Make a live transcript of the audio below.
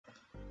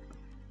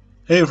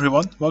Hey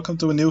everyone, welcome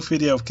to a new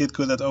video of Git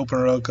Gud at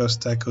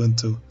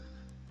OpenRCT2.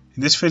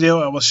 In this video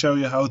I will show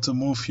you how to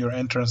move your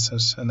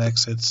entrances and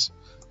exits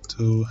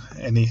to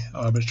any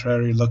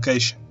arbitrary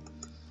location.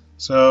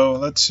 So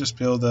let's just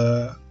build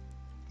a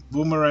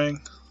boomerang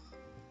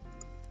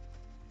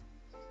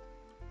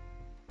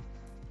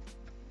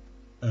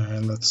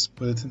and let's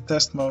put it in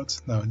test mode.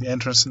 Now the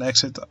entrance and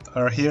exit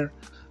are here.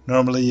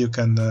 Normally you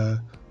can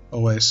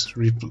always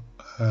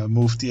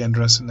move the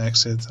entrance and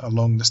exit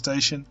along the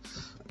station.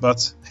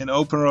 But in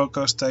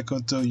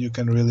OpenRCT2 you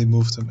can really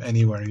move them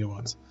anywhere you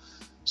want.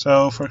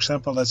 So for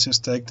example, let's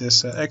just take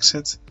this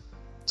exit.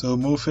 To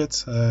move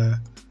it,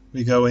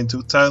 we go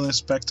into Tile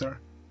Inspector.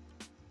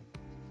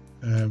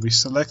 We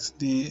select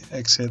the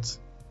exit.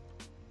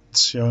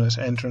 It's shown as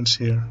entrance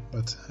here,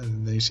 but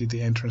then you see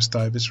the entrance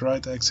type is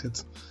right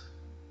exit.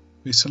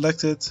 We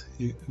select it,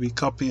 we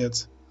copy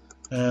it,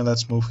 and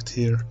let's move it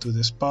here to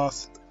this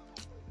path.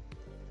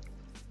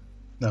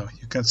 Now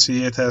you can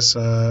see it has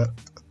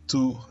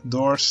two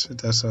doors.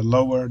 It has a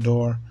lower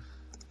door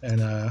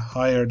and a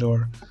higher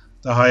door.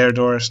 The higher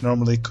door is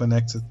normally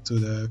connected to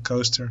the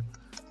coaster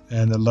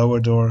and the lower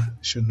door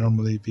should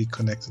normally be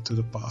connected to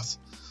the path.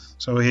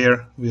 So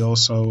here we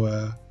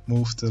also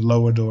move the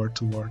lower door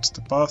towards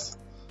the path,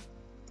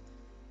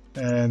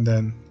 and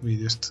then we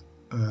just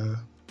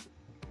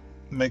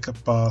make a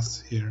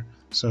path here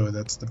so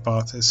that the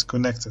path is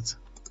connected.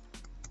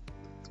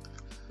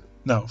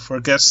 Now for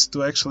guests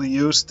to actually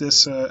use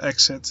this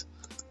exit,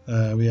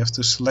 we have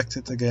to select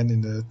it again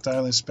in the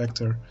Tile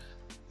Inspector,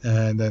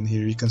 and then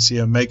here you can see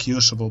a Make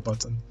Usable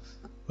button.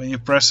 When you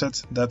press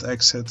it, that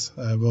exit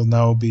will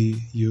now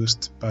be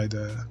used by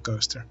the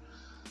coaster.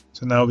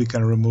 So now we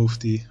can remove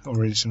the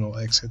original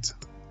exit.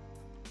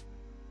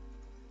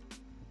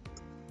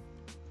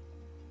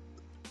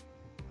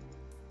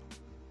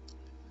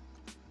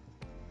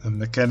 The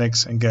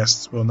mechanics and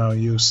guests will now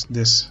use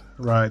this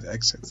right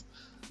exit.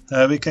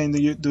 We can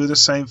do the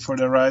same for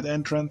the right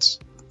entrance.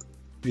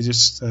 We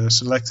just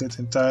select it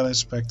in Tile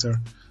Inspector,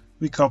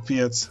 we copy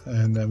it,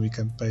 and then we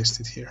can paste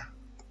it here.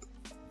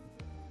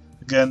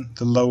 Again,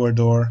 the lower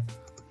door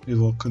we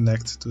will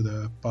connect to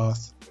the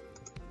path.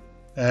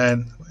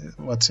 And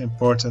what's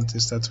important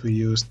is that we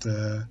use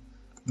the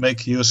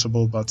Make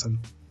Usable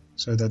button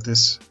so that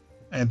this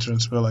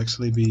entrance will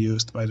actually be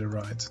used by the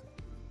right.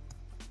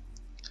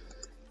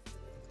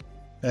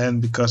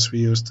 And because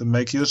we use the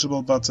Make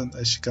Usable button,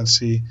 as you can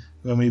see,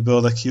 when we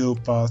build a queue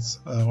path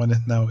on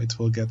it now, it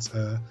will get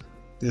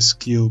this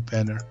queue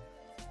banner.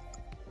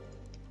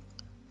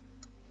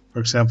 For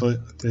example,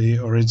 the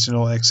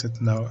original exit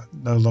now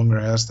no longer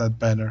has that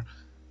banner,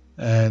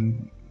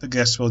 and the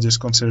guest will just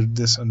consider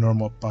this a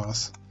normal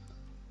path.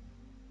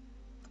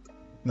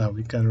 Now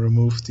we can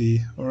remove the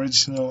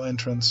original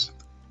entrance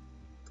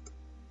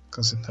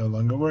because it no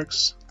longer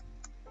works,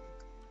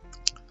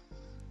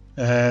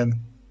 and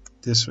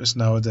this is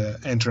now the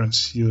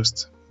entrance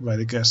used by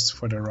the guests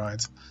for the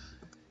ride.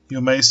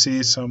 You may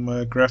see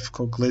some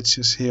graphical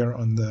glitches here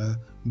on the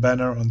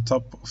banner on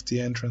top of the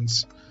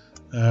entrance.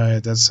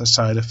 That's a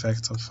side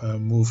effect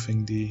of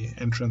moving the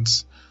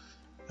entrance.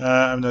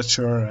 I'm not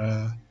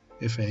sure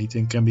if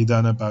anything can be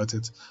done about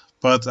it,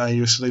 but I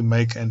usually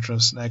make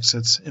entrance and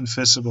exits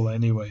invisible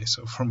anyway,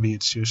 so for me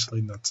it's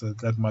usually not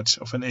that much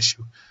of an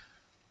issue.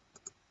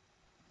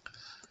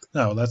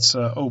 Now let's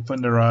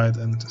open the ride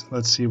and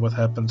let's see what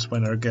happens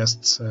when our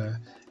guests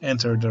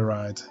enter the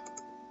ride.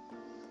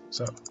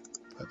 So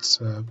let's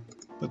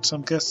put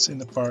some guests in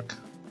the park.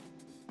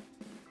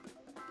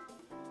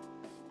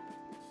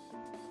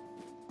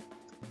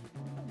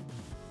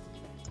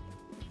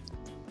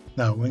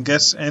 Now when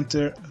guests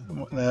enter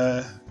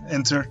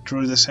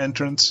through this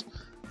entrance,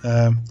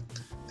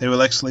 they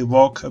will actually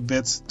walk a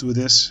bit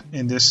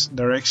in this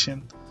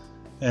direction,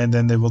 and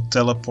then they will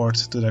teleport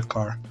to their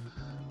car.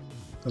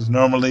 Because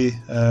normally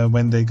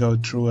when they go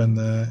through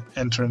an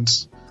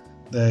entrance,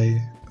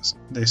 they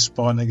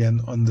spawn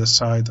again on the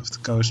side of the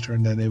coaster,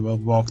 and then they will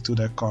walk to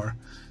their car.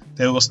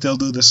 They will still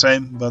do the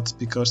same, but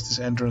because this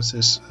entrance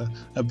is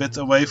a bit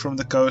away from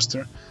the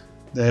coaster,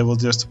 they will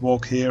just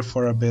walk here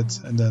for a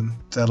bit and then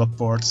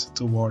teleport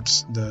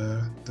towards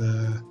the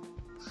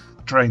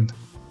train,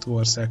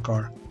 towards their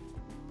car.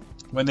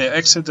 When they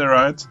exit the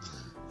ride,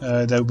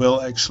 they will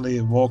actually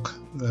walk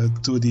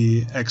to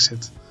the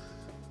exit.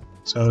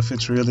 So if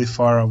it's really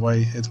far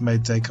away, it may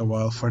take a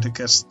while for the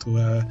guests to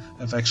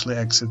have actually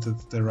exited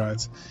the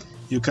ride.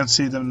 You can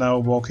see them now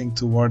walking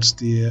towards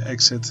the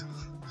exit,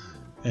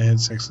 and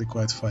it's actually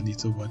quite funny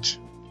to watch.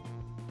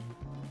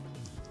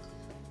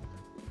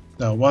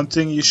 Now, one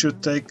thing you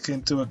should take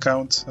into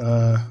account,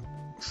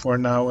 for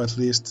now at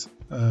least,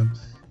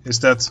 is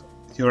that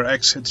your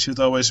exit should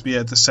always be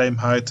at the same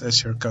height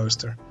as your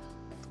coaster.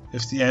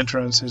 If the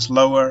entrance is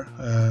lower,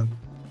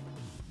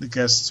 the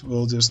guests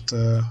will just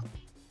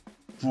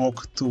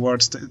walk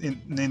towards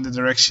in the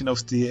direction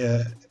of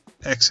the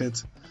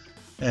exit,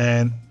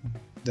 and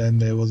then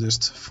they will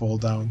just fall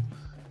down.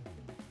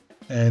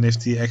 And if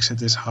the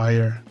exit is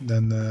higher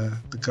than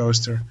the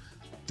coaster,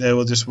 they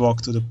will just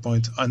walk to the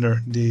point under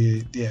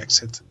the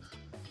exit.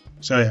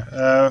 So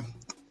yeah,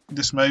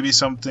 this may be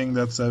something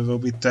that will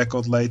be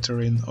tackled later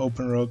in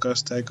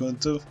OpenRCT2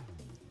 2.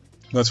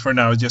 But for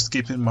now, just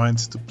keep in mind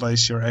to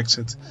place your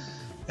exit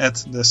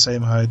at the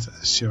same height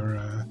as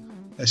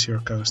your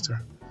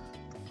coaster.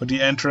 For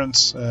the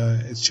entrance,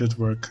 it should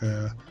work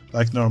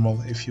like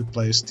normal if you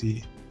place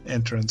the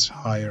entrance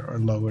higher or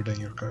lower than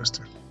your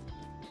coaster.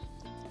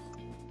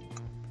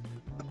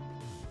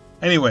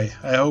 Anyway,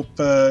 I hope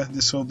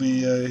this will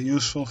be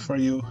useful for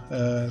you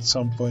at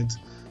some point.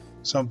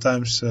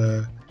 Sometimes,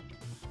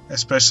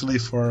 especially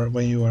for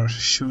when you are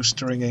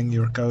shoestringing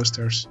your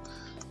coasters,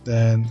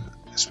 then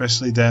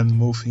especially then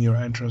moving your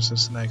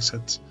entrances and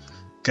exits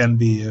can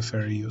be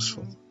very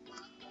useful.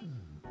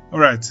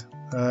 Alright,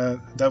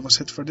 that was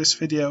it for this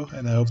video,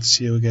 and I hope to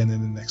see you again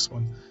in the next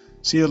one.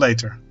 See you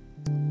later.